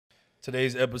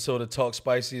Today's episode of Talk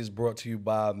Spicy is brought to you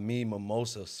by Me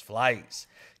Mimosas Flights.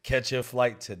 Catch your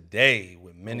flight today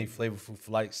with many flavorful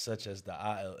flights such as the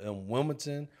ILM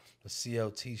Wilmington, the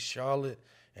CLT Charlotte,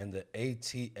 and the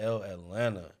ATL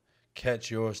Atlanta.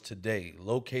 Catch yours today.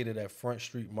 Located at Front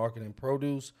Street Market and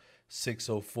Produce,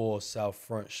 604 South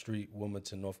Front Street,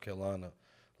 Wilmington, North Carolina.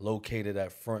 Located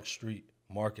at Front Street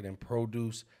Market and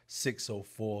Produce,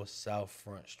 604 South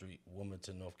Front Street,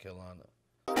 Wilmington, North Carolina.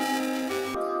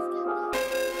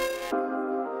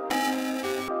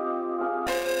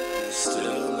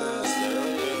 Still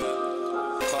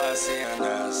classy and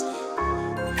nasty.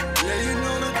 Yeah, you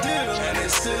know the deal, and they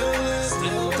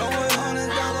still throwing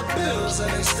 $100 bills,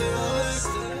 and they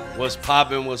still What's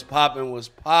poppin'? What's poppin'? What's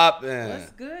poppin'?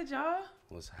 What's good, y'all?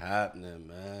 What's happening,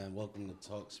 man? Welcome to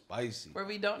Talk Spicy. Where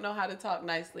we don't know how to talk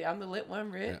nicely. I'm the lit one,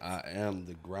 Rich. And I am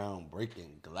the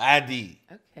groundbreaking Gladdy.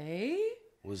 Okay.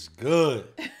 What's good?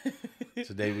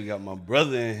 Today we got my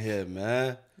brother in here,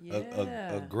 man.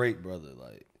 Yeah. A great brother,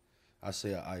 like I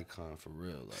say, an icon for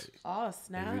real. Like, oh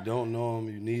snap! if you don't know him,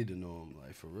 you need to know him,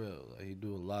 like for real. Like he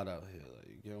do a lot out here, like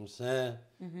you get what I'm saying.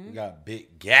 We got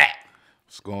Big Gap.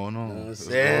 What's going on? You know what I'm What's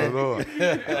saying? going on?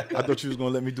 I thought you was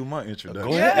gonna let me do my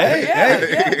introduction. Go ahead.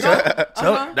 Yeah.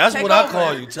 That's Take what I over.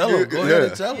 call you. Tell him. Go ahead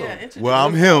and tell him. Introduce Well,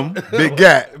 I'm yourself. him, Big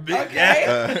Gat. Big Okay.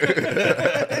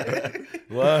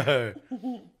 Word.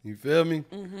 You feel me?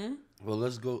 Well,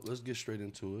 let's go. Let's get straight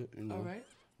into it. You know. All right.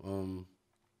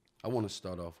 I want to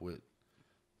start off with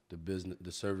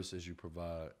the services you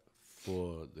provide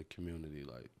for the community,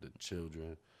 like the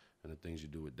children and the things you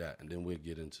do with that, and then we'll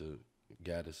get into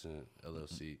Gattison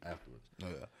LLC afterwards. Oh,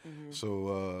 yeah.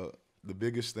 So the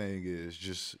biggest thing is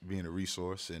just being a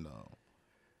resource, and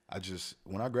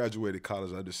when I graduated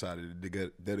college, I decided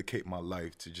to dedicate my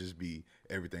life to just be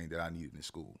everything that I needed in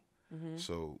school.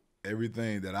 So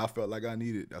everything that I felt like I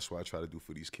needed, that's what I try to do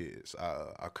for these kids.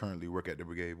 I currently work at the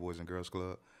Brigade Boys and Girls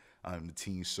Club. I'm the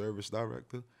teen service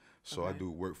director, so I do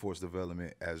workforce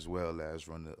development as well as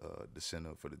run the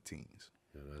center for the teens.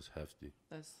 Yeah, that's hefty.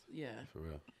 That's For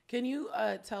real. Can you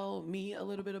tell me a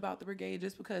little bit about the brigade?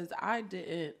 Just because I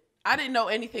didn't know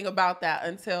anything about that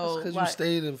until Because like, you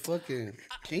stayed in fucking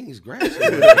King's Grass.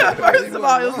 First of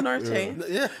all, it was North Chain.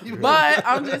 Yeah. But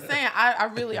I'm just saying,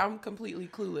 I'm completely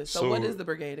clueless. So what is the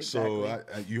brigade exactly? So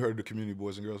you heard the Community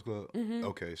Boys and Girls Club?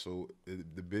 Okay, so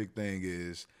the big thing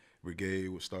is Brigade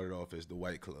was started off as the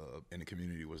white club and the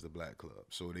community was the black club.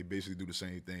 So they basically do the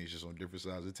same things just on different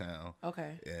sides of town.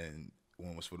 Okay. And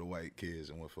one was for the white kids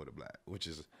and one for the black, which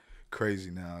is crazy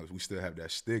now. We still have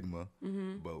that stigma,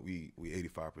 but we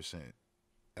 85%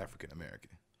 African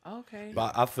American. Okay.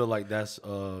 But I feel like that's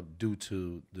due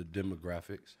to the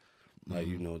demographics. Like,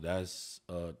 you know, that's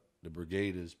the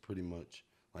brigade is pretty much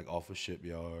like off of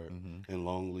Shipyard and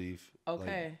Longleaf.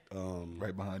 Okay. Like,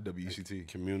 Right behind WECT.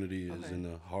 community is in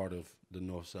the heart of the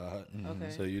north side. Okay.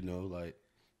 So, you know, like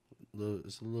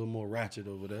it's a little more ratchet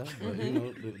over there. But you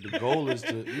know, the goal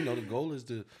is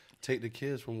to take the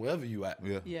kids from wherever you at.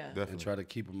 Yeah. Definitely. And try to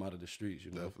keep them out of the streets,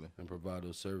 you know, Definitely. and provide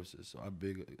those services. So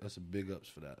that's a big ups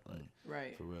for that, like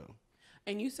Right. for real.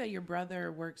 And you say your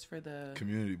brother works for the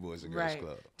Community Boys and Girls right.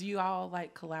 Club. Do you all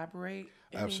like collaborate?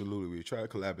 Absolutely. We try to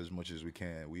collab as much as we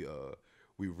can.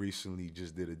 We recently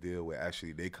just did a deal where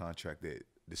actually they contracted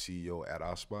the CEO at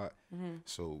our spot.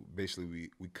 So basically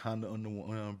we kind of under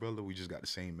one umbrella. We just got the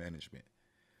same management.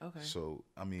 Okay. So,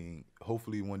 I mean,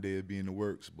 hopefully one day it'll be in the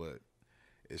works, but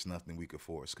it's nothing we could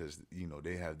force because, you know,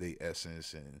 they have their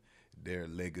essence and their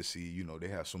legacy. You know, they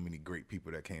have so many great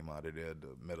people that came out of there,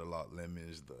 the Metalot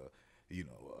Lemons,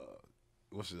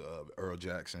 Earl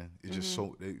Jackson. It's just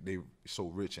so, they so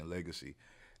rich in legacy.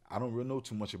 I don't really know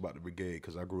too much about the brigade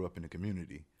because I grew up in the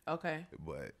community, Okay.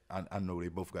 but I know they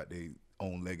both got their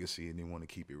own legacy and they want to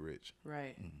keep it rich.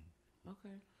 Right.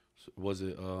 Okay. So was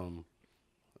it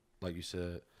like you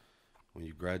said, when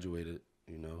you graduated,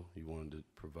 you know, you wanted to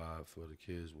provide for the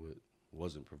kids what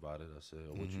wasn't provided, I said,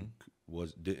 or what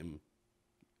you didn't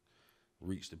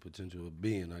reach the potential of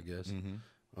being, I guess.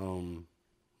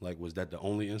 Like, was that the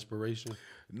only inspiration?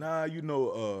 Nah, you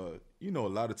know, a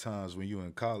lot of times when you're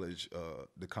in college,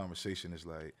 the conversation is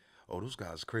like, oh, those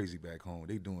guys crazy back home.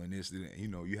 They doing this. You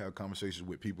know, you have conversations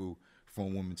with people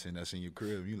from Wilmington that's in your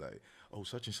crib. And you like, oh,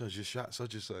 such and such just shot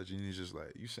such and such. And it's just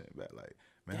like, you sitting back like,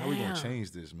 man, how we gonna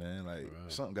change this, man? Like,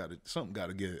 something got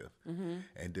to give.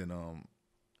 And then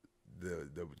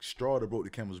the straw that broke the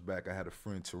camel's back, I had a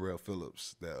friend, Terrell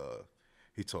Phillips, that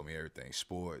he taught me everything,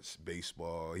 sports,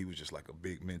 baseball. He was just like a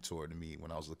big mentor to me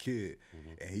when I was a kid,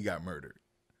 and he got murdered.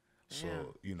 So,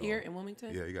 you know. Here in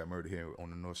Wilmington? Yeah, he got murdered here on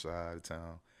the north side of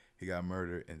town. He got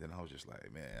murdered, and then I was just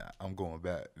like, man, I'm going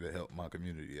back to help my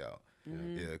community out.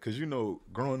 Yeah, because you know,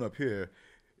 growing up here,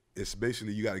 it's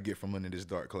basically you got to get from under this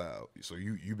dark cloud. So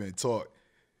you've been taught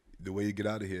the way you get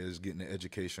out of here is getting an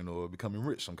education or becoming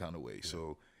rich some kind of way.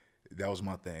 So that was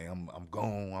my thing. I'm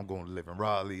going to live in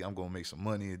Raleigh. I'm going to make some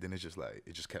money. And then it's just like,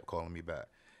 it just kept calling me back.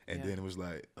 And then it was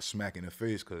like a smack in the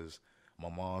face because my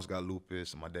mom's got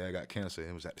lupus and my dad got cancer. And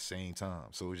it was at the same time.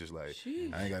 So it was just like,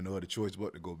 Sheesh. I ain't got no other choice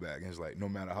but to go back. And it's like, no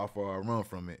matter how far I run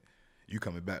from it, you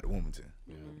coming back to Wilmington.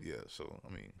 Yeah. So,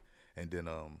 I mean, and then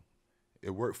it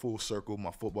worked full circle.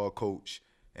 My football coach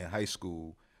in high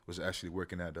school was actually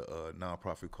working at a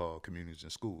nonprofit called Communities in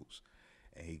Schools.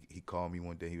 And he called me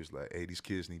one day. He was like, hey, these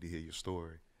kids need to hear your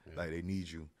story. Like, they need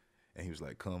you. And he was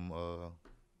like, come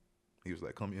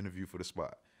interview for the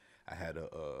spot. I had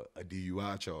a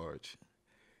DUI charge.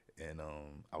 And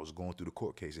I was going through the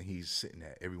court case, and he's sitting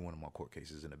at every one of my court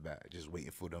cases in the back, just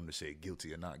waiting for them to say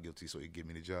guilty or not guilty so he could give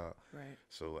me the job. Right.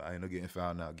 So I ended up getting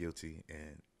found out guilty.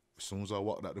 And as soon as I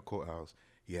walked out the courthouse,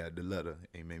 he had the letter and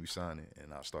he made me sign it,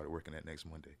 and I started working that next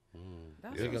Monday.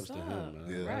 That's Big what's ups to up. him,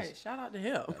 man. Yeah. Right. Shout out to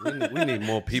him. We need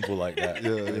more people like that.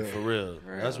 Yeah, Like, yeah. for real.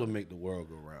 For That's real. what make the world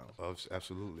go round.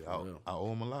 Absolutely. real. I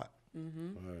owe him a lot. All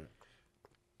right.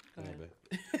 Go ahead.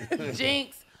 Yeah, babe.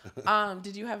 Jinx.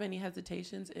 Did you have any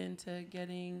hesitations into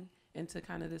getting into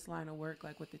kind of this line of work,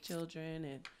 like with the children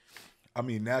and? I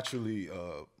mean, naturally,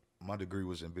 my degree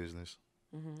was in business.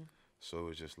 So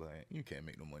it's just like, you can't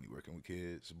make no money working with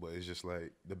kids, but it's just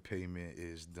like the payment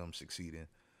is them succeeding.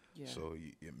 Yeah. So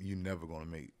you're never going to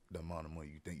make the amount of money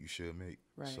you think you should make.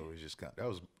 Right. So it's just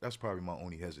that's probably my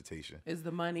only hesitation. Is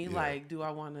the money like, do I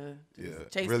want to Yeah.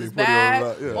 chase Really this put it on bag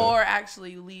the line, yeah. or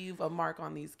actually leave a mark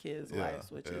on these kids' Yeah,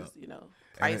 lives, which yeah. is,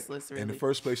 priceless, really. And the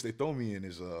first place they throw me in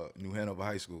is New Hanover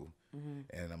High School.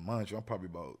 And mind you, I'm probably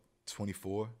about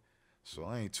 24. So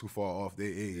I ain't too far off their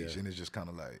age. And it's just kind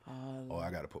of like, oh, I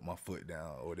got to put my foot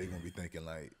down, or they going to be thinking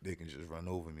like they can just run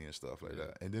over me and stuff like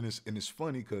that. And then it's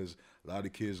funny because a lot of the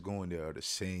kids going there are the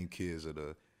same kids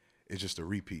it's just a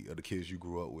repeat of the kids you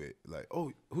grew up with. Like,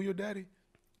 oh, who your daddy?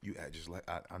 You act just like,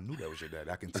 I knew that was your daddy.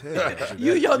 I can tell that was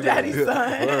You your daddy. your daddy's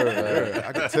son. Word.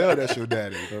 I can tell that's your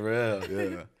daddy. For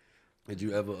real. Yeah. Did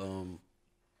you ever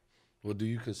well, do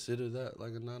you consider that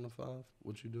like a 9 to 5?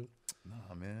 What you do?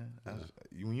 Nah, man.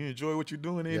 When you enjoy what you're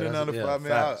doing, ain't Yeah, a 9 to 5,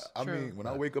 man. facts. I True. mean, when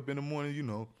I wake up in the morning,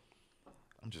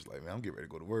 I'm just like, man, I'm getting ready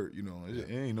to go to work.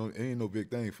 It ain't no big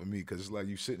thing for me because it's like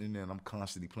you sitting in there and I'm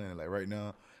constantly planning. Like right now,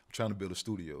 I'm trying to build a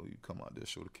studio. You come out there,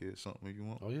 show the kids something if you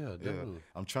want. Oh yeah, definitely.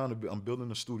 I'm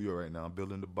building a studio right now. I'm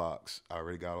building the box. I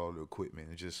already got all the equipment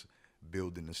and just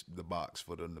building the box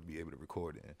for them to be able to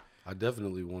record in. I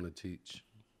definitely want to teach,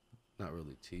 not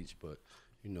really teach, but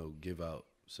give out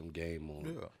some game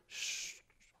on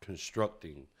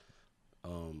constructing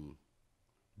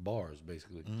bars,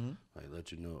 basically. Like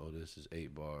let you know, oh, this is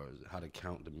 8 bars, how to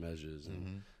count the measures,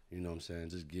 and you know what I'm saying.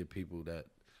 Just give people that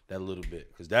little bit,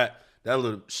 because that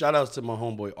little shout outs to my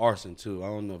homeboy Arson too. I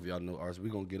don't know if y'all know Arson. We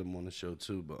gonna get him on the show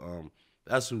too, but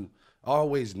that's who I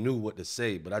always knew what to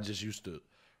say, but I just used to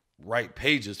write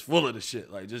pages full of the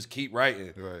shit, like just keep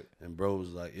writing. Right. And bro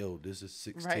was like, yo, this is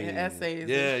 16. Writing essays.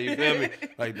 Yeah, you feel me?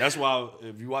 Like that's why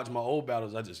if you watch my old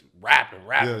battles, I just rap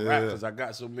because I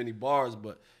got so many bars.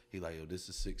 But he like, yo, this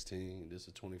is 16, this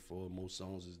is 24. Most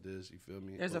songs is this. You feel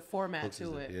me? There's a format Hooks is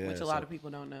to that. it, Yeah, which a lot of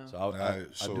people don't know. So All right,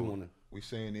 I do want to. We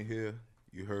saying it here.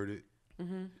 You heard it.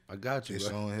 I got you. It's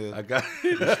bro. on here. I got.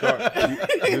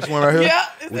 This one right here. Yeah,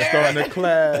 it's We're there. starting a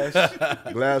class.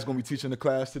 Glass gonna be teaching the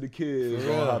class to the kids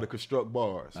on how to construct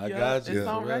bars. I Yeah, got you. it's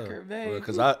on for real. record, babe.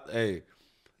 Because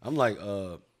I'm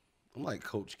like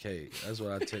Coach K. That's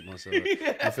what I take myself.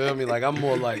 You feel me? Like I'm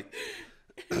more like,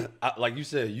 like you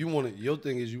said, your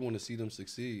thing is you want to see them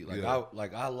succeed. Like Yeah.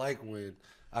 I like when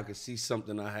I could see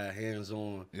something I had hands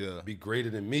on be greater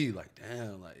than me. Like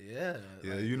damn, like yeah.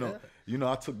 Yeah,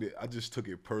 like, I just took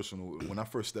it personal. When I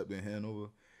first stepped in Hanover,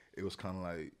 it was kind of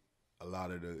like a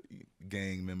lot of the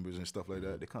gang members and stuff like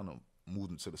that. They kind of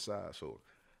moved them to the side. So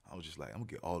I was just like, I'm gonna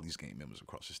get all these gang members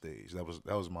across the stage. That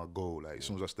was my goal. Like as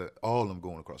soon as I stepped, all of them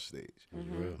going across the stage.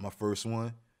 My first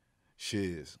one,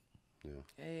 Shiz.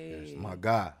 Hey. My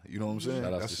guy, you know what I'm saying?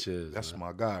 Shout out to Shiz, that's man.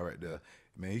 my guy right there.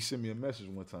 Man, he sent me a message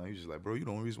one time. He was just like, bro, you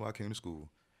the only reason why I came to school.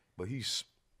 But he's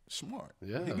smart.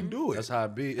 Yeah, He can do it. That's how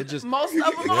it be. It just Most of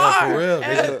them yeah, are. for real.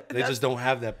 And They just don't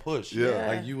have that push. Yeah.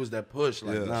 Like you was that push.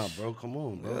 Like Yeah. nah, bro, come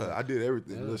on, bro. Yeah, I did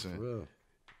everything. Yeah, Listen, for real.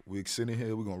 we're sitting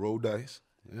here, we're gonna roll dice.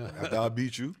 Yeah. After I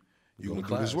beat you, you Go gonna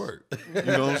to do this class. work. You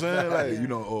know what I'm saying? Like, him,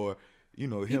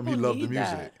 People he loved the need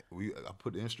music. that. I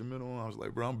put the instrumental on, I was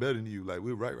like, bro, I'm better than you. Like,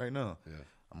 we're right now. Yeah.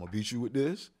 I'm gonna beat you with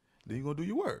this. then you gonna do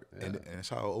your work. And that's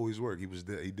how it always worked. He was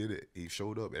there. He did it. He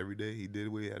showed up every day. He did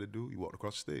what he had to do. He walked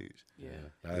across the stage.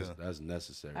 That's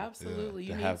necessary. Absolutely.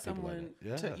 To You have need people like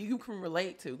someone that. you can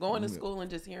relate to. Going to school and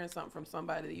just hearing something from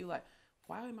somebody that you like,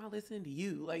 why am I listening to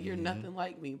you? Like, you're nothing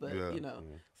like me, but, you know,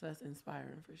 so that's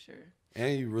inspiring for sure.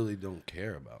 And you really don't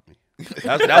care about me.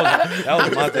 That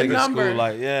was my thing in number. school.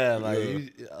 Like,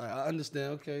 I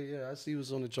understand. Okay, yeah, I see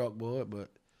what's on the chalkboard, but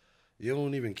you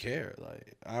don't even care.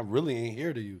 Like, I really ain't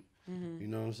here to you. You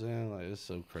know what I'm saying? Like, it's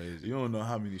so crazy. You don't know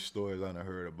how many stories I done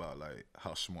heard about, like,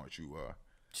 how smart you are.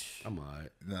 I'm all right.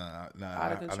 Nah, Out of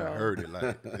I control. done heard it. Like,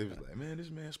 it was like, man, this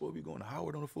man's supposed to be going to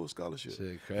Howard on a full scholarship.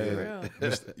 Shit,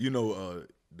 crazy. You know,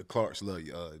 the Clarks love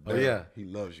you. yeah. He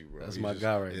loves you, bro. That's He my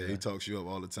guy right Yeah, there. he talks you up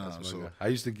all the time. So I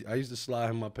used to slide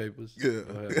him my papers. Yeah.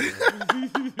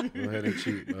 Go ahead and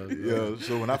cheat, bro. yeah.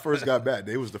 So when I first got back,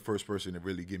 they was the first person to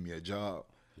really give me a job.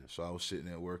 So I was sitting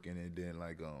there working, and then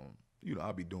like you know,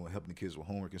 I'll be helping the kids with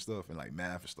homework and stuff, and like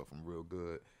math and stuff. I'm real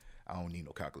good. I don't need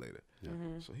no calculator.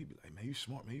 So he'd be like, man, you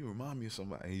smart, man. You remind me of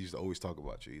somebody. And he used to always talk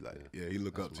about you. He like, he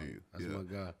look up to you. That's my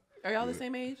guy. Are y'all the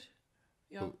same age?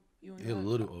 Y'all, you and He's a your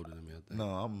little older than me, I think.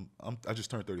 No, I just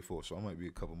turned 34, so I might be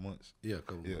a couple months. Yeah, a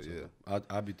couple months. yeah.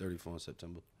 I'll be 34 in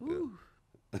September. Ooh.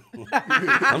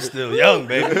 I'm still young,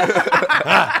 baby.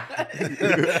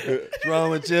 What's wrong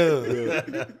with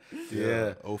you?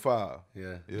 Yeah. 05.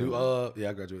 Yeah. Yeah.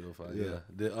 I graduated 05. Yeah.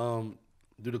 Yeah.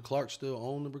 Do the Clarks still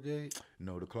own the brigade?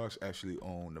 No, the Clarks actually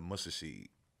own the Mustard Seed.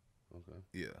 Okay.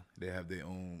 Yeah, they have their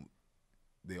own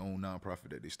nonprofit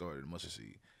that they started, the Mustard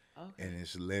Seed. Okay. And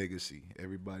it's legacy.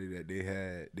 Everybody that they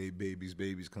had, they babies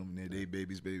coming in, they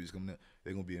babies coming in,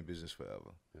 they're gonna be in business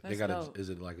forever. That's They got dope. is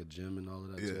it like a gym and all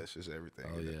of that? too? Yes, it's everything.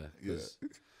 Oh yeah. Yeah. 'Cause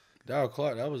Darryl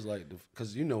Clark, that was like,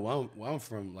 because you know where I'm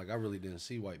from, like I really didn't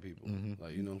see white people.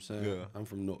 Like, you know what I'm saying? Yeah. I'm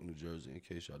from Newark, New Jersey, in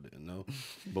case y'all didn't know.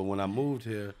 But when I moved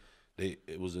here,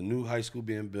 it was a new high school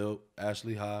being built,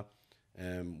 Ashley High,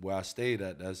 and where I stayed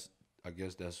at, I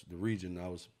guess that's the region I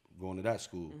was going to that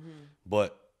school.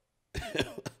 But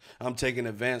I'm taking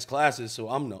advanced classes, so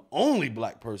I'm the only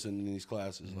black person in these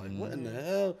classes. Like, what in the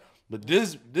hell? But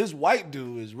this white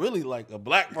dude is really like a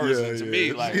black person to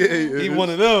me. Like, he one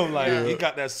of them. Like, he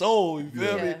got that soul. You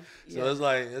feel me? So it's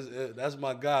like that's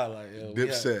my guy. Like, yo,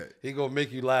 Dipset. he gonna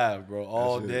make you laugh, bro,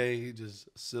 all That's it. day. He just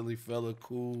a silly fella,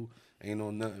 cool, ain't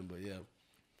on nothing. But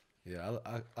yeah,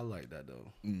 I like that though.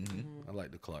 I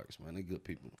like the Clarks, man. They good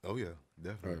people. Oh yeah,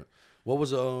 definitely. Right. What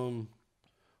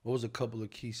was a couple of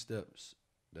key steps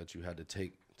that you had to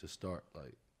take to start?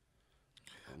 Like,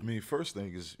 I mean, first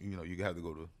thing is, you know, you have to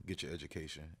go to get your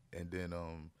education, and then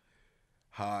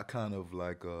how I kind of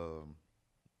like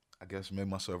I guess made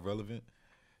myself relevant.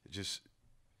 Just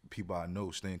people I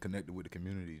know, staying connected with the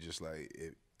community. Just like,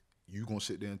 if you gonna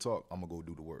sit there and talk, I'm gonna go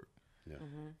do the work. yeah,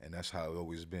 And that's how it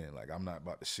always been. Like, I'm not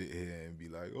about to sit here and be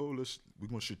like, oh, we're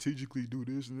gonna strategically do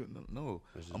this. No,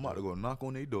 I'm about to go knock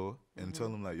on their door and tell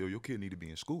them like, yo, your kid need to be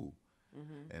in school.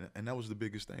 And that was the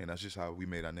biggest thing. That's just how we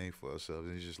made our name for ourselves.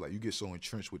 And it's just like, you get so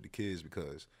entrenched with the kids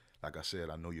because, like I said,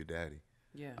 I know your daddy.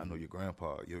 Yeah. I know your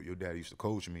grandpa. Your dad used to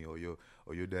coach me, or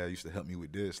your dad used to help me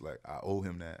with this. Like, I owe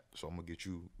him that, so I'm gonna get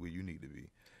you where you need to be.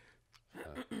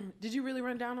 Did you really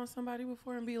run down on somebody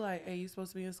before and be like, "Hey, you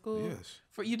supposed to be in school"? Yes.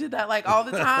 You did that like all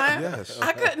the time. Yes.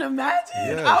 I couldn't imagine.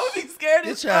 Yes. I would be scared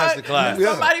as Get your ass fuck. to class. if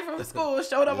Somebody from school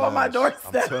showed up on my Yes,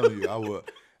 doorstep. I'm telling you,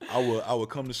 I would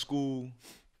come to school,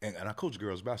 and I coach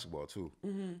girls basketball too.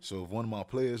 So if one of my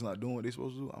players not doing what they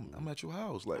supposed to do, I'm at your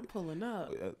house. Like, I'm pulling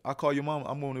up. I call your mom.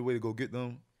 I'm on the way to go get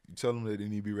them. You tell them that they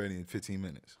need to be ready in 15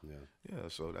 minutes. Yeah.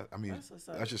 So That's what's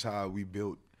up. that's just how we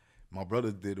built. My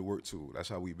brother did the work too. That's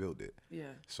how we built it.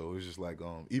 Yeah. So it's just like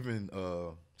even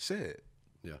said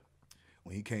yeah.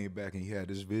 when he came back and he had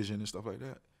this vision and stuff like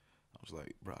that. I was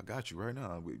like, bro, I got you right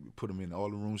now. We put him in all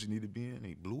the rooms he needed to be in. And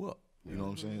he blew up. You know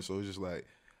what I'm saying? So it's just like,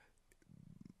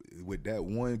 with that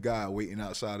one guy waiting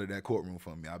outside of that courtroom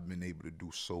for me, I've been able to do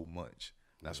so much.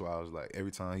 That's why I was like,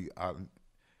 every time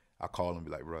I call him and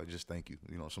be like, bro, just thank you.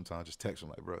 You know, sometimes just text him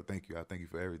like, bro, thank you. I thank you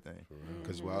for everything.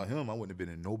 Because without him, I wouldn't have been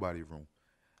in nobody's room.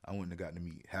 I wouldn't have gotten to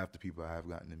meet half the people I have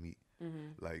gotten to meet.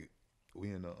 Like, we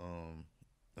in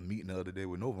a meeting the other day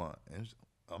with Novant, and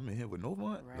I'm in here with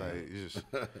Novant. Right. Like, it's just,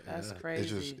 That's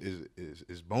crazy.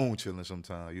 it's bone chilling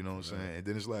sometimes. You know what I'm saying? And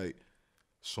then it's like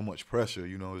so much pressure.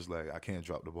 You know, it's like I can't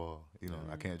drop the ball. You know,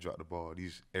 I can't drop the ball.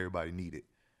 Everybody need it.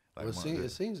 Like, Well, it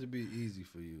seems to be easy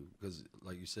for you because,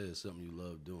 like you said, it's something you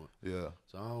love doing. yeah.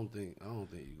 So I don't think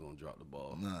you're gonna drop the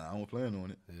ball. Nah, I don't plan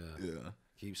on it. Yeah.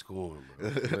 Keep scoring, bro.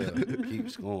 Yeah, keep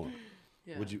scoring.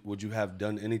 Yeah. Would you have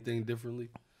done anything differently,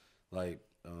 like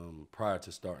prior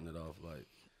to starting it off? Like,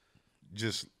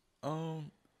 Just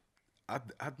I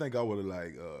I think I would have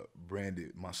like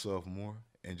branded myself more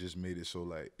and just made it so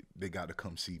like they got to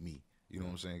come see me. You know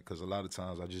what I'm saying? Because a lot of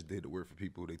times I just did the work for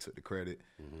people. They took the credit,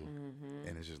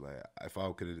 and it's just like if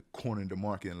I could have cornered the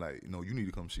market and like, you need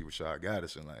to come see Rashad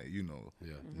Gattison, like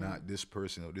not this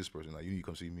person or this person. Like you need to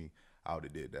come see me. I would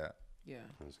have did that. Yeah.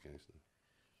 That's gangster.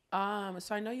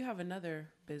 So I know you have another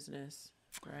business,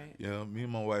 right? Yeah, me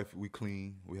and my wife, we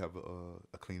clean. We have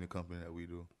a cleaning company that we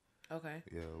do. Okay.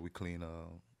 Yeah, we clean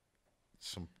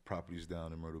some properties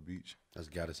down in Myrtle Beach. That's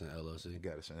Gattison LLC.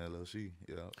 Gattison LLC.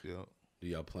 Yeah. Do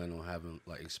y'all plan on having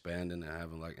like expanding and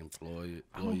having like employees?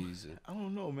 I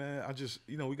don't know, man. I just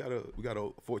we got a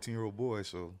 14-year-old boy,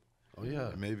 so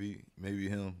maybe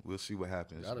him. We'll see what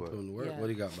happens. Gotta put him to work. Yeah. What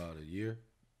he got about a year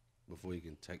before he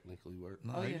can technically work?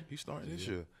 No, he's starting this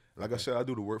year. Like I said, I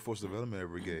do the workforce development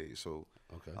brigade, so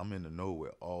I'm in the know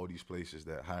with all these places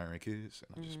that hiring kids,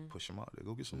 and I just push them out there.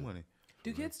 Go get some money.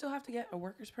 Do kids still have to get a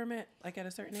worker's permit, like at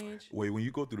a certain age? Wait, when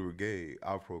you go through the brigade,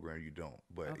 our program, you don't.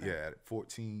 But at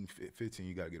 14, 15,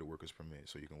 you got to get a worker's permit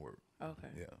so you can work. Okay.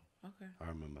 Yeah. Okay. I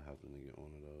remember having to get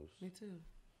one of those. Me too.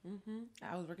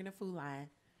 I was working at Food Line.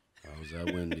 I was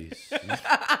at Wendy's.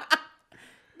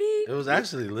 Beep. It was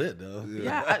actually lit though.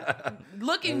 Yeah.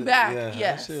 Looking back,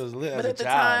 yes. That shit was lit but as at the a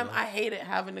child, time, I hated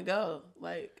having to go.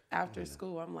 Like after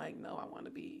school, I'm like, no, I want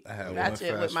to be I had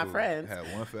ratchet with my friends. I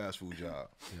had one fast food job.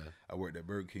 Yeah. I worked at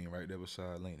Burger King right there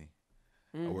beside Laney.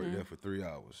 I worked there for 3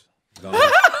 hours.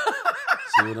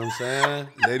 See what I'm saying?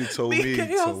 Lady told me to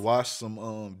chaos. wash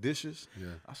some dishes. Yeah.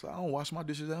 I said, I don't wash my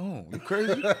dishes at home. You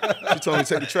crazy? She told me to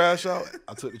take the trash out.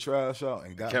 I took the trash out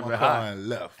and got Kept my it car hot. and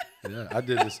left. Yeah, I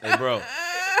did this. Hey, bro,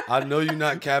 I know you're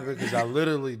not capping because I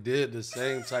literally did the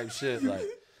same type shit. Like,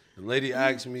 the lady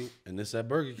asked me, and this at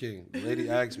Burger King. The lady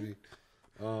asked me,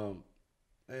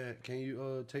 hey, can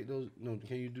you take those? No,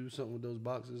 can you do something with those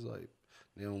boxes? Like,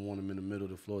 they don't want them in the middle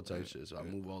of the floor type shit. So I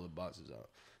move all the boxes out.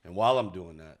 And while I'm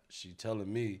doing that, she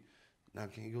telling me, now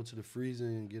can you go to the freezer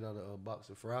and get out a box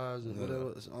of fries and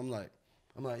whatever? So I'm like,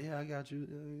 yeah, I got you.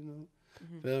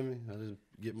 Feel me? I just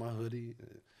get my hoodie,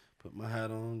 put my hat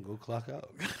on, go clock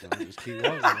out. So I just keep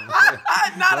walking.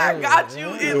 I got you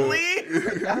and leave.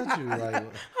 I got you. Like, I'm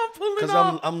pulling because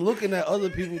off. I'm looking at other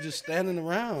people just standing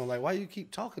around. Like, why you keep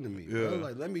talking to me? Yeah. Bro?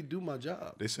 Like, let me do my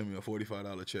job. They sent me a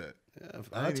 $45 check. Yeah,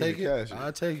 I I ain't take even it. cash it.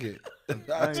 I take it. I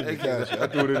I ain't even take cash it. it. I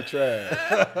threw it in the trash.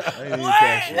 I ain't even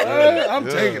cash it. I'm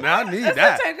taking it. I need That's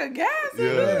that. a tank of gas. in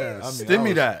Yeah. there. Yeah, send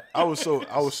me that. I was so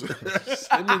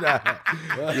Send me that.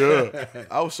 yeah.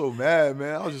 I was so mad,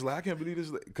 man. I was just like, I can't believe this.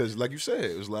 Because like you said,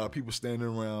 there's a lot of people standing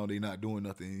around, they not doing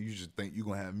nothing. And you just think you're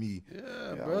going to have me. Yeah,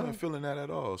 I bro. wasn't feeling that at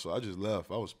all. So I just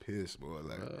left. I was pissed, boy.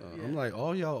 Like, I'm like,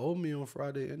 all y'all owe me on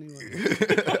Friday anyway.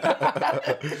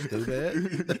 Too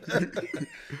bad.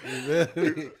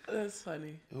 That's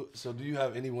funny. So, do you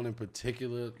have anyone in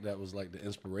particular that was like the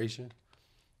inspiration,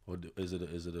 or is it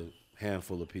a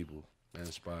handful of people that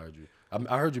inspired you?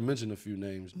 I heard you mention a few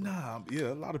names. But nah,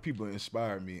 yeah, a lot of people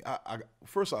inspired me.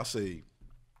 First I'll say,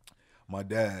 my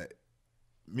dad,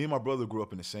 me and my brother grew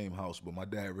up in the same house, but my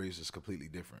dad raised us completely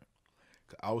different.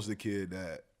 I was the kid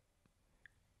that,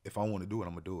 if I want to do it,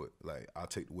 I'm going to do it. Like, I'll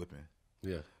take the whipping.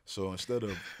 yeah, So instead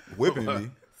of whipping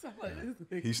me, Sound like this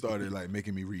nigga. he started like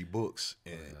making me read books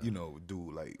and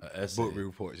do like essay. book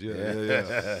reports.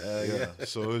 Yeah.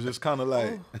 So it was just kind of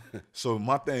like, so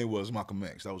my thing was Malcolm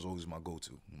X. That was always my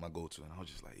go-to. And I was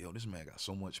just like, yo, this man got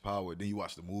so much power. Then you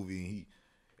watch the movie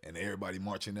and everybody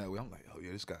marching that way. I'm like, oh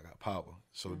yeah, this guy got power.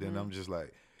 So then I'm just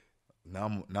like,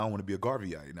 now I want to be a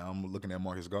Garveyite. Now I'm looking at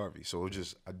Marcus Garvey. So it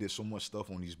just, I did so much stuff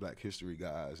on these Black History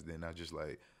guys. Then I just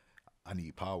like, I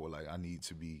need power. Like, I need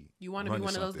to be. You want to be running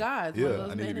one of those something. guys. Yeah, one of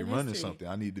those I need men to be in running history. something.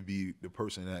 I need to be the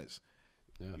person that's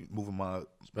moving my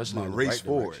especially my in the race right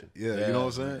forward. direction. Yeah, you know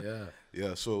what I'm saying? Yeah.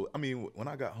 Yeah. So I mean, when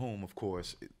I got home, of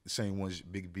course, the same ones: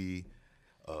 Big B,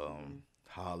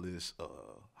 Hollis,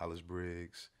 Hollis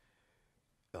Briggs,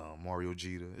 Mario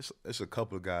Jeter. It's a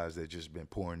couple of guys that just been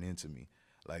pouring into me.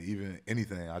 Like, even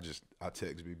anything, I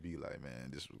text Big B like, man,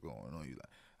 this was going on. You like,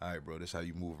 all right, bro, this how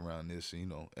you move around this.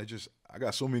 And, I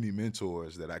got so many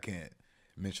mentors that I can't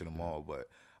mention them all. But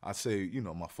I say,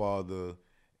 my father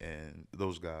and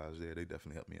those guys there, they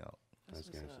definitely helped me out. That's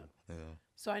what's up. Yeah.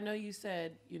 So I know you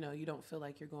said, you don't feel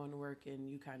like you're going to work,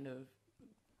 and you kind of,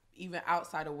 even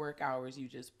outside of work hours, you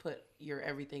just put your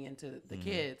everything into the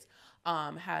kids.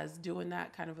 Has doing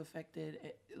that kind of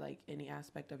affected like any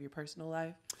aspect of your personal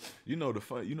life?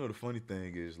 The funny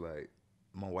thing is, like,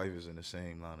 my wife is in the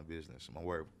same line of business. My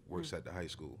wife works at the high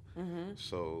school.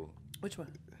 So Which one?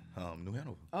 New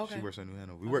Hanover. Okay. She works at New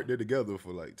Hanover. We worked there together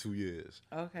for like 2 years.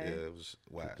 Okay. Yeah, it was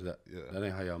whack. That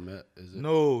ain't how y'all met, is it?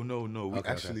 No. We Okay.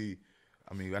 actually,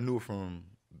 I mean, I knew her from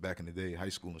back in the day, high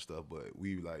school and stuff, but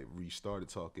we restarted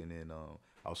talking, and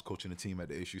I was coaching the team at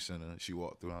the issue center. She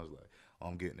walked through, and I was like, oh,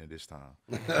 I'm getting it this time.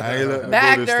 I ain't letting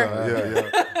her go this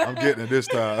time. Yeah. I'm getting it this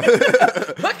time.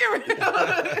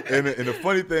 And the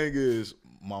funny thing is,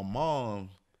 my mom,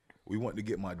 we went to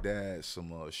get my dad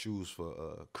some shoes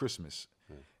for Christmas,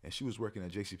 and she was working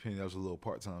at JCPenney. That was a little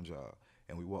part-time job.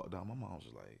 And we walked down. My mom was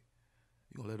like,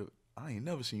 you gonna let her? I ain't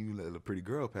never seen you let a pretty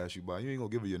girl pass you by. You ain't gonna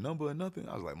give her your number or nothing?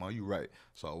 I was like, Mom, you right.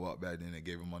 So I walked back in and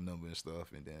gave her my number and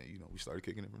stuff, and then, we started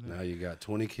kicking it from there. Now you got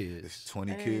 20 kids. It's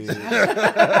 20 kids. That's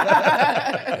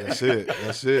it.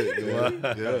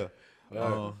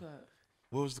 Yeah.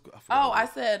 What was the? I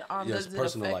said, Yes, does it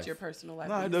personal affect life. your personal life?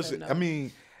 No, And it you doesn't. said I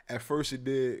mean, at first it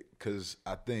did, because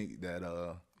I think that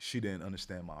she didn't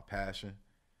understand my passion.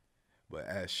 But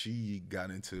as she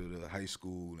got into the high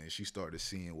school and she started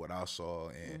seeing what I saw,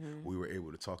 and we were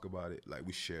able to talk about it, like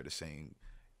we share the same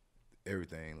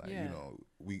everything. Like,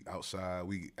 we outside,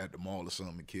 we at the mall or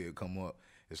something, a kid come up,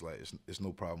 it's like it's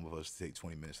no problem for us to take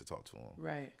 20 minutes to talk to him.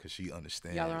 Right. Because she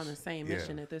understands. Y'all are on the same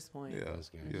mission at this point. Yeah.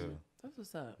 Yeah. That's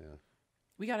what's up. Yeah.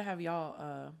 We gotta have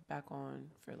y'all back on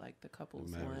for like the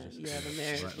couples one. marriages. Yeah, the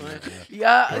marriage Right, one.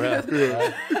 yeah.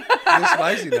 Yeah. It's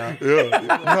spicy now. No,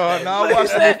 I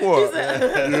watched it before.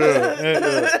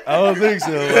 I don't think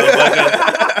so.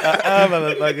 I'm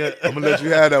gonna let you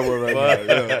have that one right now.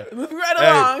 Yeah. Moving right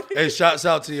along. Hey, shouts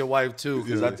out to your wife too,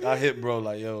 because I hit bro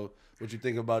like, yo, what you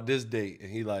think about this date?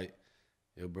 And he like,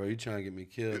 yo, bro, you trying to get me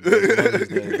killed? Bro.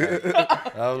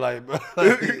 I was like, bro,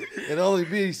 it only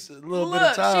be a little bit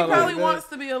of time. She probably wants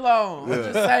to be alone.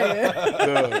 I'm just saying.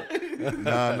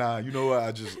 Nah. You know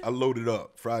what? I loaded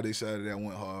up. Friday, Saturday, I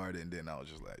went hard, and then I was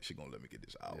just like, she gonna let me get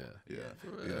this out. Yeah.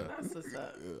 That's what's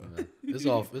up. It's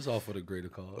all for the greater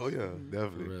cause. Oh yeah,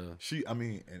 definitely. For real. She, I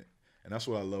mean, and that's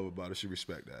what I love about her. She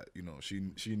respect that.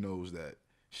 She knows that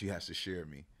she has to share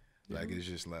me. Like it's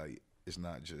just like it's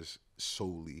not just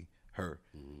solely her.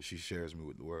 She shares me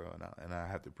with the world, and I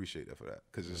have to appreciate that for that,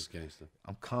 because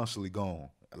I'm constantly gone,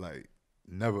 like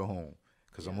never home,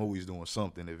 because I'm always doing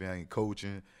something. If I ain't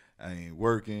coaching, I ain't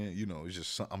working, it's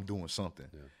just I'm doing something.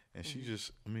 And she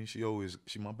just, I mean, she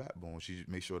my backbone. She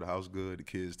makes sure the house good, the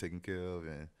kids taken care of,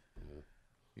 and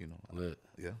Lit.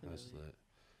 Yeah. That's lit.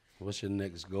 What's your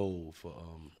next goal for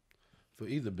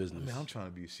either business? Man, I'm trying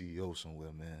to be a CEO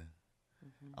somewhere, man.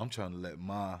 I'm trying to let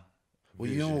my Well,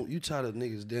 you tired of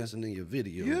niggas dancing in your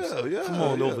videos. Yeah. Come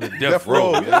on over to Death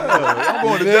Row. I'm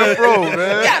going to Death Row,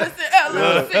 man. Gotta sit down.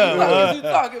 What are you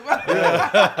talking about?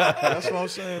 That's what I'm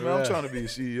saying, man. I'm trying to be a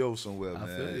CEO somewhere, man.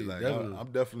 feel you, Like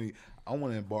definitely. I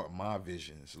want to embark my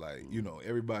visions. Like,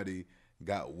 everybody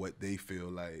got what they feel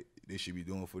like they should be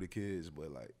doing for the kids,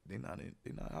 but like they not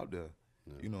out there.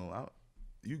 Yeah.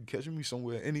 You can catch me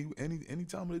somewhere any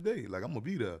time of the day. Like, I'm gonna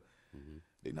be there.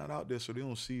 They not out there, so they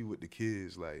don't see what the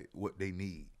kids like, what they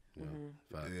need.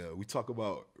 Yeah, we talk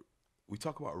about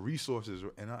resources,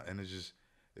 and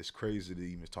it's crazy to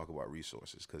even talk about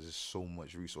resources, because there's so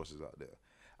much resources out there.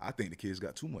 I think the kids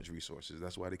got too much resources.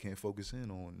 That's why they can't focus in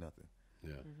on nothing.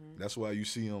 Yeah, that's why you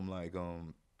see them like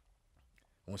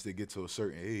once they get to a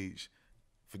certain age,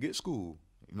 forget school.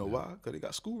 You know why? Because they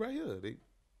got school right here.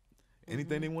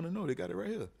 Anything they want to know, they got it right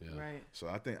here. Yeah. Right. So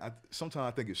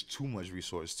sometimes I think it's too much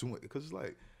resource, too much, because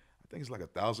I think it's like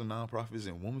 1,000 nonprofits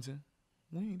in Wilmington.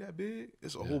 We ain't that big.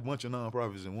 It's a whole bunch of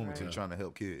nonprofits in Wilmington trying to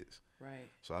help kids.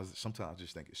 Right. So sometimes I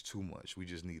just think it's too much. We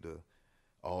just need to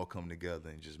all come together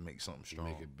and just make something strong.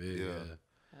 Make it big. Yeah.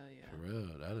 Hell yeah. For real,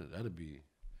 that'd be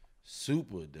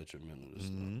super detrimental to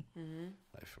stuff.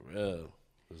 Like, for real,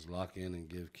 just lock in and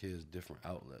give kids different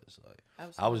outlets. Like,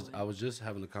 Absolutely. I was just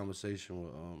having a conversation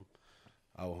with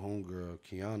our homegirl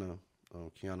Kiana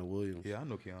Williams. Yeah, I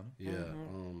know Kiana. Yeah.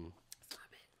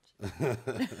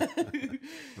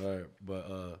 Right,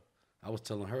 but I was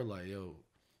telling her, like, yo,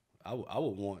 I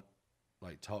would want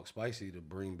like Talk Spicy to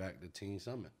bring back the Teen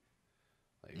Summit.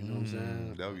 Like, you know what I'm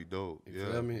saying? That would be dope. You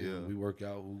Yeah, feel me? yeah. And we work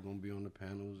out who's gonna be on the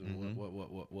panels and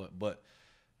what. But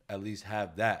at least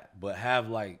have that. But have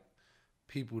like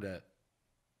people that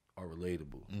are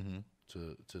relatable to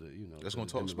the That's to gonna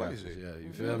the talk demographics. spicy. Yeah,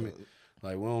 you feel me?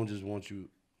 Like, we don't just want you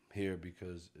here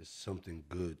because it's something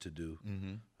good to do.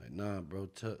 Like, nah, bro,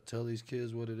 tell these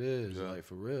kids what it is. Yeah. Like,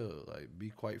 for real. Like, be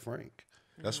quite frank.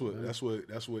 That's what this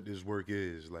work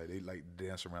is. Like, they like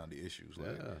dance around the issues.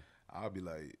 Like, I'll be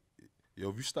like,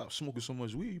 yo, if you stop smoking so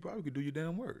much weed, you probably could do your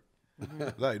damn work.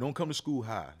 Like, don't come to school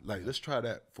high. Like, let's try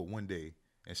that for one day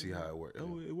and see how it works.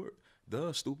 Oh, it worked.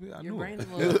 Duh, stupid. I Your knew brain's it.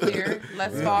 a little clearer,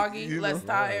 less foggy, You less know.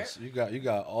 tired. Yes, you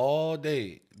got all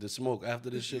day to smoke after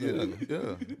this shit. Yeah, over.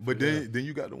 yeah. But then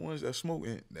you got the ones that smoke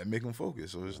and that make them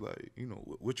focus. So it's like,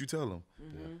 what you tell them.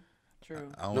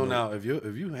 True. I don't No, know. now if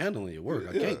you handling your work,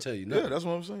 I Yeah. can't tell you nothing. Yeah, that's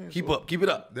what I'm saying. Keep So, up, keep it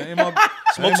up. That ain't my, Smoke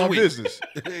that some ain't my weed. business.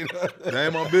 That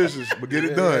ain't my business. But get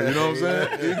it done. You know what I'm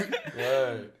saying?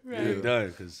 Right. Get it done.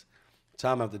 Because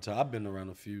time after time, I've been around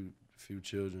a few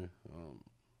children.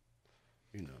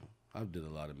 I did a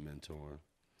lot of mentoring.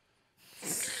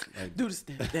 Like, Do the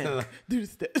step, Dad. Do the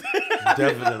step.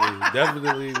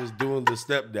 definitely was doing the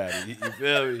stepdaddy. You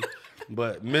feel me?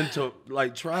 But mentor,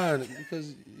 like trying,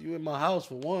 because you in my house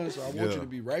for one, so I want you to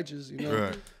be righteous, you know.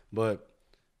 Right. But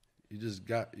you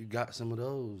got some of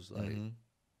those. Like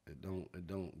it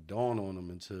don't dawn on them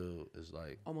until it's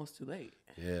like, Almost too late.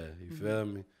 yeah, you feel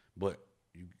me? But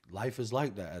life is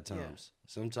like that at times.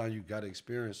 Sometimes you got to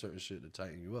experience certain shit to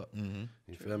tighten you up.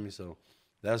 You feel me? So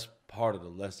that's part of the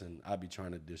lesson I be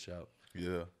trying to dish out.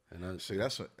 Yeah. And I See,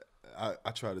 that's what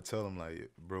I try to tell them, like,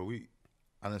 bro,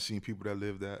 I done seen people that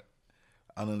live that.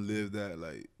 I done lived that.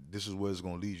 Like, this is where it's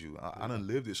gonna lead you. I done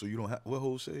lived it, so you don't have. What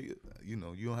Ho say? You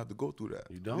don't have to go through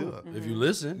that. you don't. Yeah. If you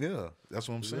listen. Yeah, that's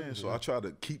what I'm saying. So I try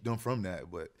to keep them from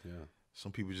that, but Yeah.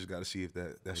 some people just got to see if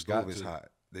that got stove is to. hot.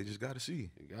 They just got to see.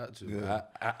 You got to. Yeah.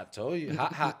 I told you.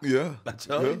 Hot. Yeah, I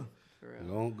told you. For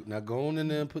real. Now go on in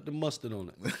there and put the mustard on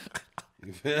it.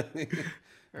 You feel me?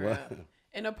 For real.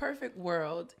 In a perfect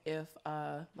world, if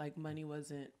like money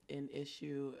wasn't an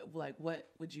issue, like what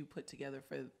would you put together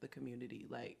for the community?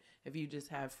 Like if you just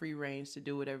have free range to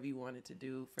do whatever you wanted to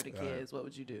do for the kids, what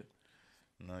would you do?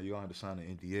 Nah, you don't have to sign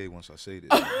an NDA once I say this.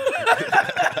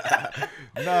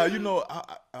 Nah,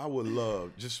 I would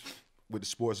love, just with the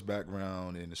sports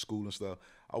background and the school and stuff,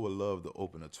 I would love to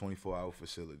open a 24-hour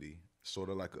facility, sort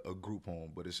of like a group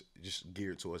home, but it's just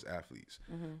geared towards athletes.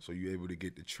 So you're able to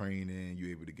get the training,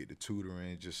 you're able to get the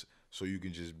tutoring, just so you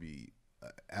can just be an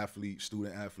athlete,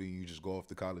 student athlete, and you just go off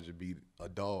to college and be a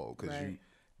dog because Right.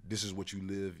 this is what you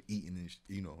live, eating, and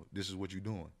this is what you're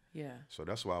doing. Yeah. So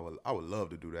that's why I would love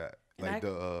to do that. And Like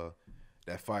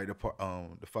that fire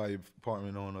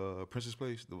department on Princess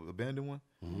Place, the abandoned one.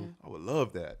 I would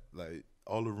love that. Like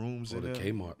all the rooms Or in the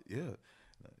there. Kmart. Yeah.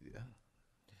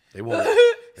 They want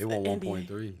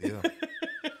 1.3.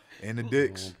 Yeah. And the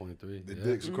dicks. 1.3. The yeah.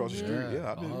 dicks across the street.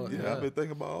 Yeah, All I've that. been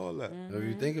thinking about all that. If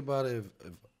you think about it,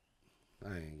 if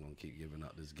I ain't gonna keep giving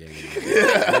out this game. You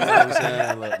know what I'm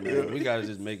saying? Look, man, we gotta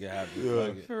just make it happen.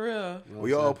 Fuck it. For real. You know what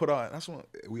We I'm all saying?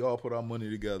 we all put our money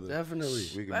together. Definitely.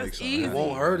 We can That's make something easy. It happen.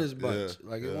 won't hurt as much. Yeah,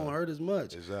 Like it yeah. won't hurt as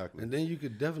much. Exactly. And then you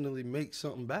could definitely make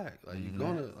something back. Like you're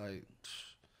gonna like.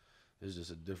 It's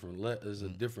just a different it's a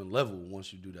different level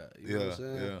once you do that. You know what I'm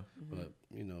Yeah, saying? yeah.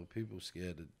 But people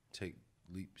scared to take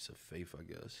leaps of faith, I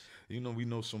guess. We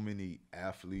know so many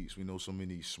athletes. We know so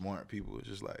many smart people. It's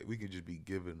just like we could just be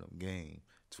giving them game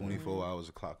 24 hours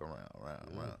a clock around.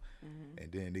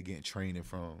 And then they getting training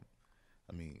from,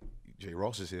 Jay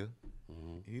Ross is here.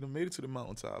 He done made it to the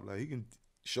mountaintop. Like he can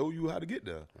show you how to get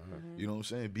there. You know what I'm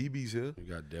saying? BB's here.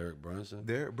 You got Derek Brunson.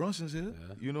 Derek Brunson's here.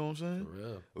 Yeah. You know what I'm saying? For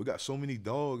real. We got so many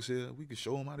dogs here. We can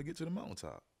show them how to get to the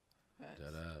mountaintop. Facts.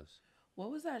 That ass. What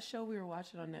was that show we were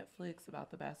watching on Netflix about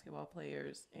the basketball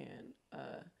players and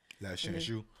Last chance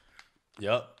you.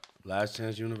 Yep. Last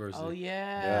Chance University. oh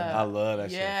yeah. Yeah, I love that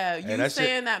shit. Yeah, Hey, you that shit-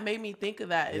 saying that made me think of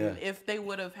that. And Yeah. if they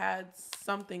would have had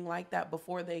something like that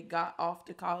before they got off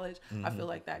to college, I feel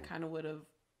like that kind of would have,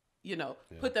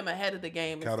 put them ahead of the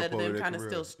game instead of Catapulted them their kind of career.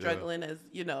 still Yeah. struggling as,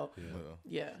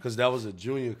 yeah. Because that was a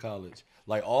junior college.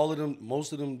 Like all of them,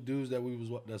 most of them dudes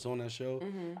that's on that show,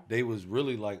 they was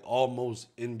really like almost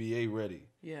NBA ready.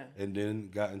 Yeah. And then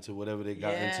got into whatever they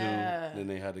got Yeah. into. Then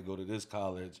they had to go to this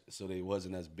college, so they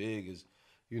wasn't as big as,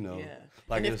 Yeah.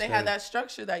 Like and if you're they saying. had that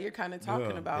structure that you're kind of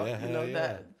talking about, Yeah, hell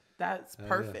yeah. that's Yeah.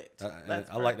 perfect. That's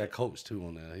I like that coach too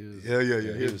on that. He was,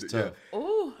 Yeah. He was tough.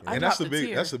 Ooh, I And that's dropped the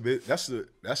a big. tear.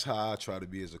 That's how I try to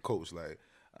be as a coach. Like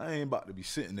I ain't about to be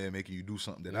sitting there making you do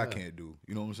something that I can't do.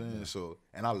 You know what I'm saying? So,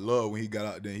 and I love when he got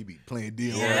out there, and he be playing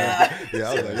D on. Yeah. Yeah,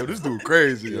 I was like, yo, this dude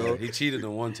crazy, Yeah, yo. he cheated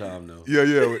on one time though. Yeah,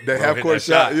 that half hit court that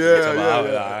shot. shot. Yeah, You talking yeah.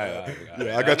 about,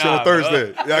 Yeah, I got you on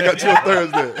Thursday. Yeah, I got you on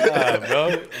Thursday. Nah,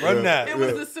 bro. Run that. It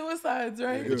was the suicides,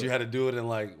 right? But you had to do it in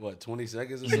like, 20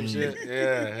 seconds or some shit?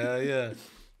 Yeah, hell yeah.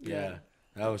 Yeah.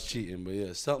 That was cheating, but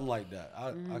yeah, something like that.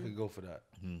 I could go for that.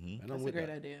 And I'm That's a with great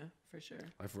that. idea, for sure.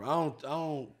 Like I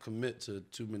don't commit to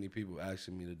too many people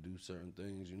asking me to do certain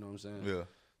things, you know what I'm saying? Yeah.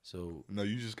 So No,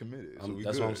 you just committed. So we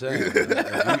that's good. what I'm saying.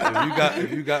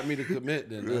 if you got me to commit,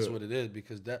 then that's what it is.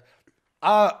 Because that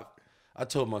I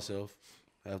told myself,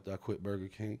 after I quit Burger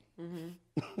King.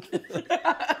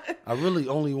 I really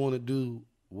only want to do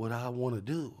what I want to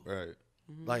do. Right.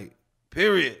 Like,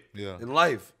 period. Yeah. In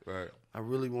life. Right. I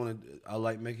really want to. I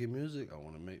like making music. I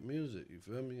want to make music. You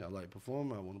feel me? I like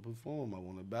performing. I want to perform. I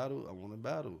want to battle. I want to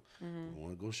battle. I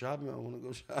want to go shopping. I want to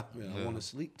go shopping. I want to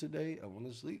sleep today. I want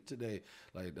to sleep today.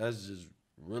 Like, that's just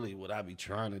really what I be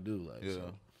trying to do. Like,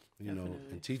 so, you know,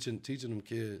 and teaching them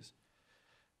kids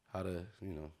how to,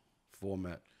 you know,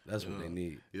 format. That's what they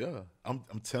need. Yeah. I'm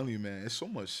telling you, man, it's so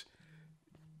much.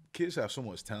 Kids have so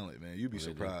much talent, man. You'd be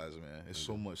surprised, man. There's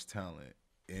so much talent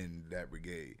in that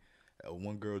brigade.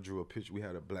 One girl drew a picture. We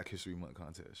had a Black History Month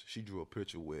contest. She drew a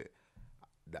picture with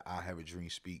the "I Have a Dream"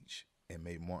 speech and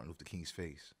made Martin Luther King's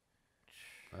face.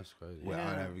 That's crazy. Well,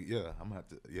 I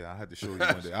had to show you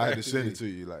one day. I had to send it to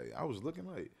you. Like, I was looking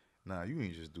like, nah, you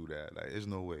ain't just do that. Like, there's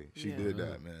no way she did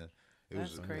that, man.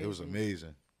 It was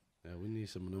amazing. Yeah, we need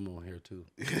some of them on here too.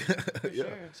 Sure.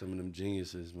 Some of them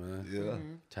geniuses, man. Yeah.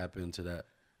 Tap into that.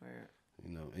 Right. You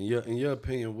know, in your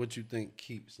opinion, what you think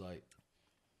keeps like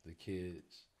the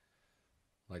kids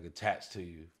like attached to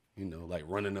you? You know, like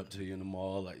running up to you in the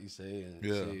mall, like you say, and see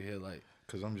you here, like.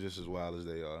 Cause I'm just as wild as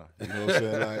they are. You know what I'm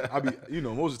saying? Like, I be, you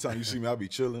know, most of the time you see me, I be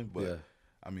chilling, but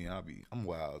I mean, I'm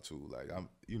wild too. Like, I'm,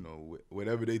 you know,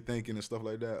 whatever they thinking and stuff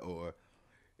like that, or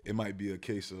it might be a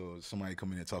case of somebody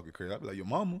coming in and talking crazy. I be like, your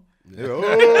mama? Yeah. Oh,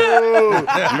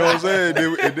 you know what I'm saying?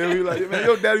 And then we like, man,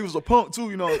 your daddy was a punk too.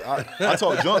 You know, I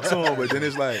talk junk to him, but then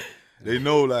it's like they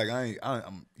know, like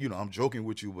I'm, you know, I'm joking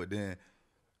with you, but then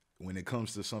when it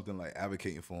comes to something like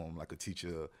advocating for them, like a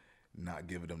teacher not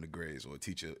giving them the grades, or a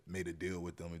teacher made a deal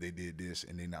with them if they did this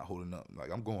and they not holding up,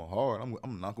 like, I'm going hard.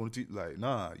 I'm not going to teach. Like,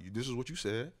 nah, this is what you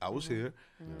said. I was here.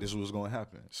 This is what's going to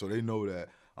happen. So they know that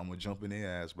I'm gonna jump in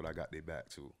their ass, but I got their back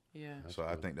too. Yeah. So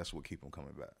I think that's what keep them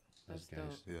coming back. That's dope.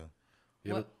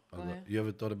 Yeah. You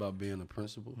ever thought about being a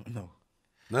principal? No.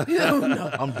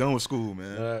 No. I'm done with school,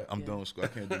 man. I'm done with school. I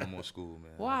can't do no more school,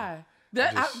 man. Why?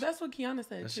 That's what Kiana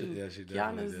said too. She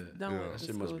definitely Kiana's did. done with That the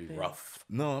shit must school be thing. rough.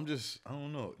 No, I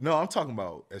don't know. No, I'm talking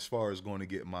about as far as going to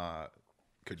get my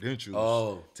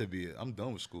credentials to be. I'm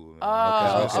done with school, man.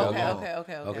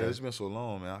 Okay. Yeah, it's been so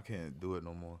long, man. I can't do it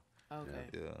no more. Okay.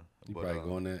 Yeah. You probably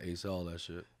going there, ace all that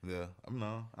shit. Yeah.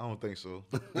 I don't think so.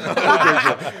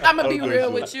 I'm gonna be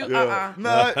real with you.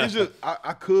 Nah, it's just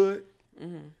I could,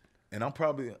 and I'm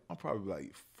probably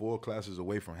like 4 classes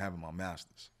away from having my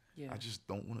master's. Yeah. I just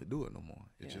don't want to do it no more.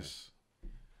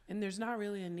 And there's not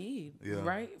really a need,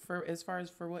 right? For as far as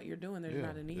for what you're doing, there's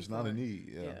not a need. It's not a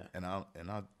need. Yeah. And I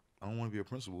don't want to be a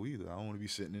principal either. I don't want to be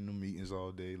sitting in the meetings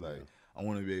all day. Like, I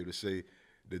want to be able to say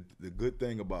the good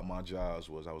thing about my jobs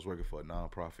was I was working for a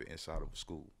nonprofit inside of a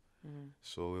school.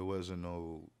 So it wasn't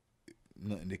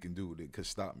nothing they can do that could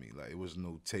stop me. Like, it was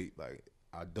no tape. Like,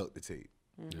 I ducked the tape.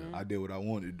 I did what I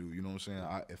wanted to do. You know what I'm saying?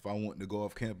 If I wanted to go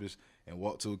off campus and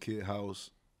walk to a kid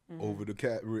house over the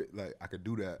cat, like, I could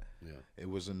do that. Yeah. It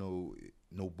wasn't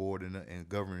no board and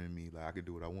governing me. Like, I could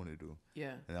do what I wanted to do.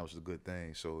 Yeah. And that was the good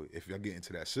thing. So if I get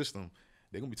into that system,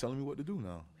 they're gonna be telling me what to do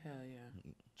now. Hell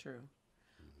yeah. True.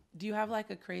 Do you have like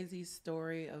a crazy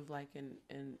story of like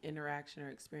an interaction or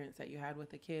experience that you had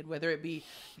with a kid, whether it be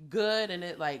good and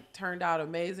it like turned out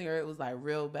amazing, or it was like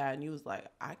real bad and you was like,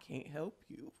 I can't help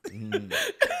you?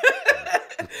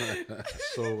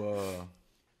 So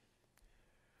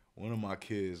one of my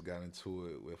kids got into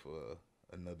it with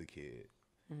another kid.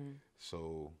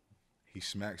 So he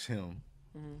smacks him,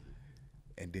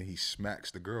 and then he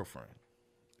smacks the girlfriend.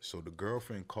 So the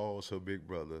girlfriend calls her big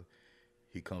brother.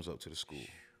 He comes up to the school.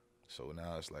 So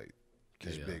now it's like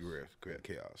this big rift,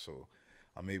 chaos. So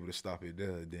I'm able to stop it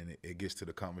there. Then it gets to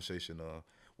the conversation of,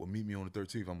 well, meet me on the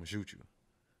 13th. I'm going to shoot you.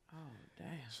 Oh, damn.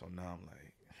 So now I'm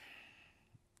like,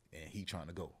 and he trying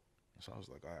to go. So I was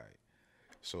like, all right.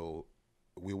 So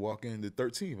we walk in the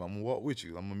 13th. I'm going to walk with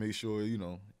you. I'm going to make sure, you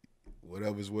know,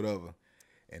 whatever's whatever.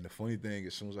 And the funny thing,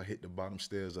 as soon as I hit the bottom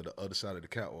stairs of the other side of the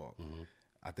catwalk,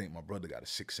 I think my brother got a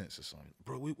sixth sense or something.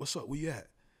 Bro, what's up? Where you at?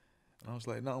 And I was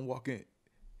like, no, I'm walking.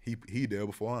 He there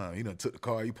before I am. He done took the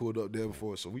car. He pulled up there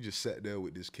before. So we just sat there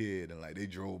with this kid, and like they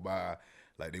drove by,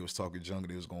 like they was talking junk.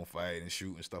 They was gonna fight and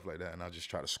shoot and stuff like that. And I just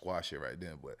tried to squash it right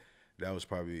then. But that was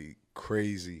probably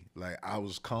crazy. Like, I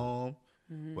was calm,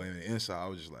 but in the inside I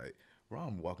was just like, bro,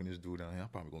 I'm walking this dude down here. I'm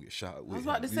probably gonna get shot with. I was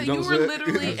about to him. say, know you what were I'm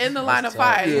literally in the line of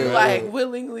fire. You like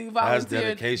willingly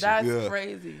volunteered. dedication. That's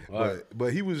crazy.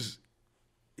 But he was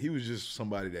just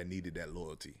somebody that needed that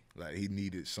loyalty. Like, he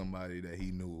needed somebody that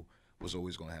he knew was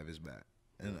always gonna have his back.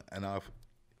 And I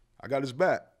got his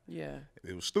back. Yeah.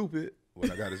 It was stupid, but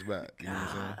I got his back. You know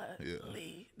what I'm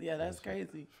saying? Yeah, that's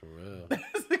crazy. For real.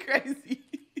 That's crazy.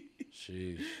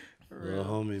 Sheesh. For Little real.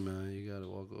 homie, man, you gotta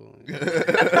walk on.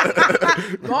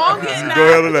 Go on, get now. Go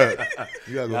ahead on that.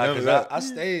 You gotta go Nah, handle 'cause that.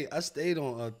 I stayed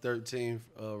on 13th.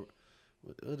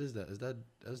 What is that?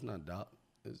 That's not Doc?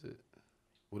 Is it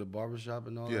with a barbershop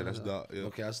and all that? Yeah, that's Doc. Yeah.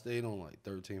 Okay, I stayed on like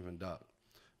 13th and Doc,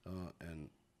 and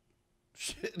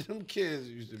shit, them kids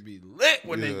used to be lit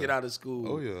when they Yeah. get out of school.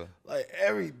 Oh yeah. Like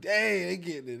every day they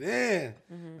getting it in.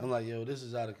 I'm like, yo, this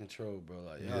is out of control, bro.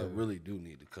 Like y'all really do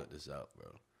need to cut this out, bro.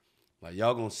 Like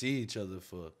y'all gonna see each other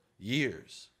for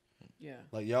years. Yeah.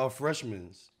 Like y'all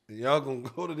freshmen, and y'all gonna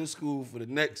go to this school for the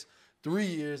next 3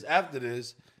 years after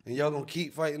this, and y'all gonna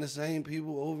keep fighting the same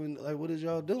people over. And, like, what is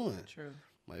y'all doing? True.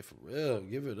 Like for real,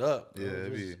 give it up. Bro. Yeah,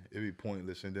 it'd Just- be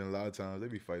pointless, and then a lot of times they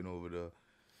be fighting over the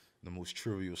most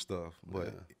trivial stuff.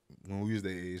 But when we was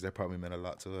their age, that probably meant a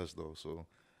lot to us though. So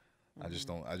I just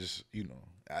don't. I just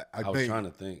I was think, trying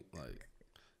to think like,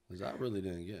 cause I really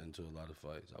didn't get into a lot of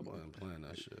fights. I wasn't playing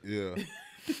that shit. Yeah,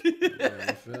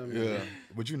 You feel me? yeah.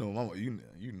 But you know, mama, you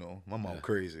know, my mom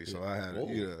crazy, so I had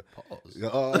Whoa, pause.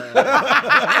 pause.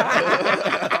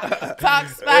 Talk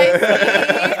spicy.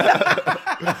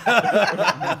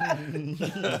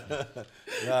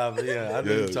 Nah, but yeah, I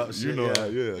didn't talk shit. You know,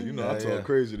 yeah. I talk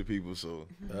crazy to people, so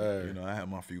Right. you know, I had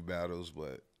my few battles,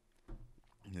 but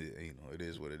yeah, you know, it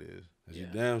is what it is. Cause you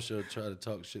damn sure try to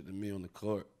talk shit to me on the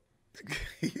court.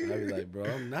 I be like, bro,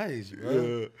 I'm nice,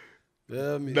 bro.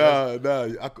 Feel me? Nah.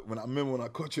 When I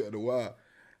caught you at the Y,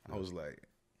 I was like,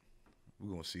 we're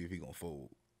gonna see if he gonna fold.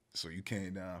 So you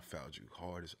came down, I fouled you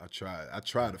hard as I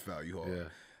tried to foul you hard. Yeah.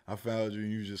 I fouled you,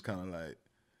 and you was just kind of like,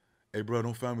 hey, bro,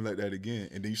 don't foul me like that again.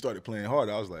 And then you started playing hard.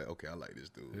 I was like, okay, I like this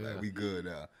dude. Yeah. Like, we good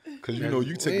now. Because, you know,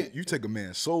 you take a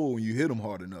man's soul when you hit him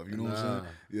hard enough. You know what I'm saying?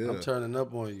 Yeah. I'm turning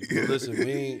up on you. But listen,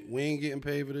 we ain't getting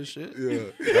paid for this shit.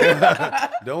 Yeah.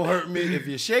 Don't hurt me. If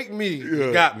you shake me,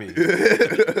 you got me.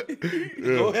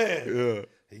 Go ahead. Yeah.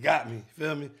 He got me.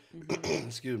 Feel me?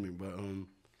 Excuse me, but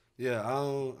yeah,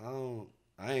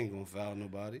 I ain't gonna foul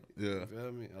nobody. Yeah. You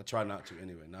feel me? I try not to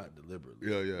anyway, not deliberately.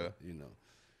 Yeah. You know.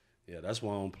 Yeah, that's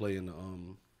why I don't play in the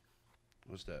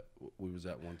what's that? We was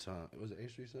at one time. Was it A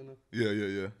Street Center? Yeah.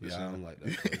 Yeah, I don't like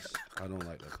that place. I don't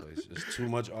like that place. It's too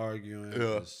much arguing.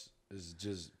 Yeah. It's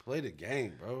just play the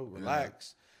game, bro.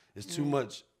 Relax. It's too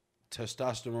much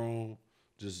testosterone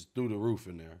just through the roof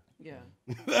in there. Yeah.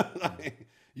 Like,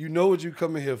 you know what you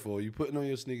coming here for. You putting on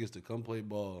your sneakers to come play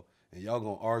ball, and y'all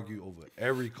gonna argue over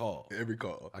every call. Every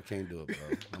call. I can't do it, bro.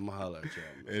 I'm gonna holler at y'all,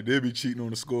 man. And they be cheating on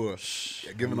the score.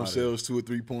 Giving themselves 2 or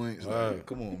 3 points. Like, Right.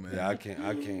 come on, man. Yeah, I can't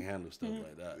handle stuff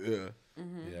like that. Yeah.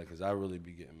 Yeah, because I really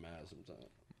be getting mad sometimes.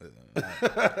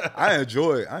 I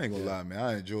enjoy it. I ain't gonna lie, man.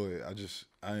 I enjoy it.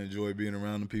 I enjoy being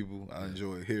around the people. I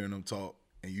enjoy hearing them talk,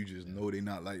 and you just know they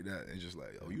not like that, and just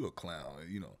like, oh, you a clown,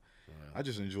 you know. I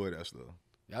just enjoy that stuff.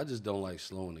 I just don't like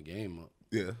slowing the game up.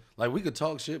 Yeah. Like, we could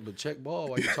talk shit, but check ball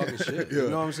while you talking shit. Yeah. You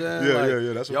know what I'm saying? Yeah, like,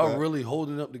 yeah, that's a y'all fact. really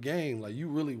holding up the game. Like, you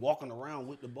really walking around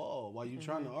with the ball while you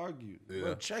trying to argue. Yeah.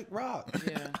 Bro, check rock.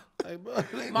 Yeah. Like, bro,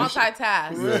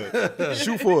 Multitask. Yeah.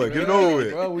 Shoot for it. Get it over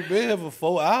with. bro, we been here for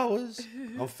 4 hours.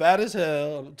 I'm fat as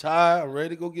hell. I'm tired. I'm ready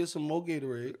to go get some more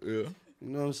Gatorade. Yeah. You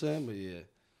know what I'm saying? But yeah.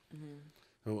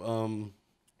 So,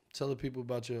 tell the people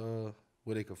about your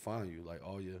where they can find you, like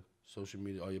all your social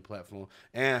media, all your platform,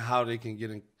 and how they can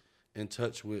get in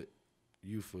touch with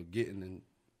you for getting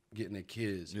their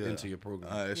kids into your program.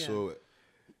 All right, Yeah. so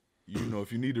you know,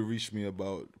 if you need to reach me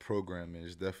about programming,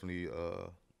 it's definitely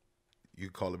you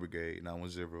can call the brigade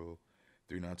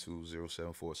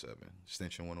 910-392-0747,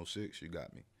 extension 106. You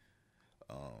got me.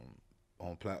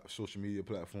 On social media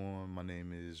platform, my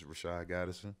name is Rashad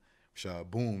Gattison,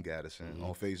 Rashad Boom Gattison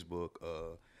on Facebook,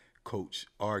 Coach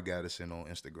R Gattison on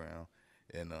Instagram,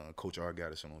 and Coach R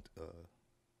Gattison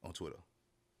on Twitter.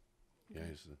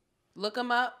 Gangsta. Look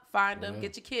them up, find them,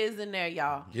 get your kids in there,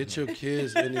 y'all. Get your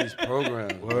kids in these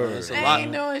programs. Word. It's a They lot.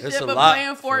 ain't doing It's shit a but lot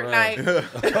playing for real. Fortnite.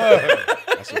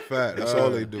 That's a fact. That's all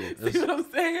they do. See what I'm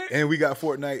saying? And we got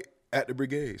Fortnite at the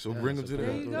brigade, so bring them to the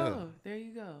There you go. There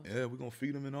you go. Yeah, we're gonna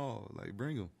feed them and all. Like,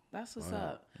 bring them. That's what's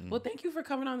up. Well, thank you for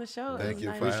coming on the show. It Thank was you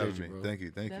nice. for having Appreciate me. you, bro. Thank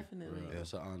you. Definitely. Yeah,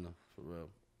 it's an honor, for real.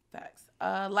 Facts.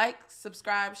 Like,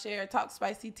 subscribe, share, Talk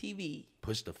Spicy TV.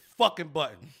 Push the fucking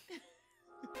button.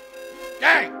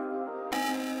 Gang!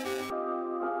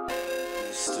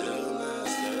 Still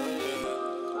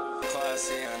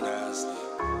classy and nasty.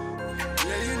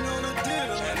 Yeah, you know the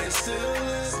deal, and they still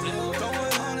live.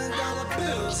 Throwing $100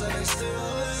 bills, and they still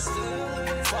live.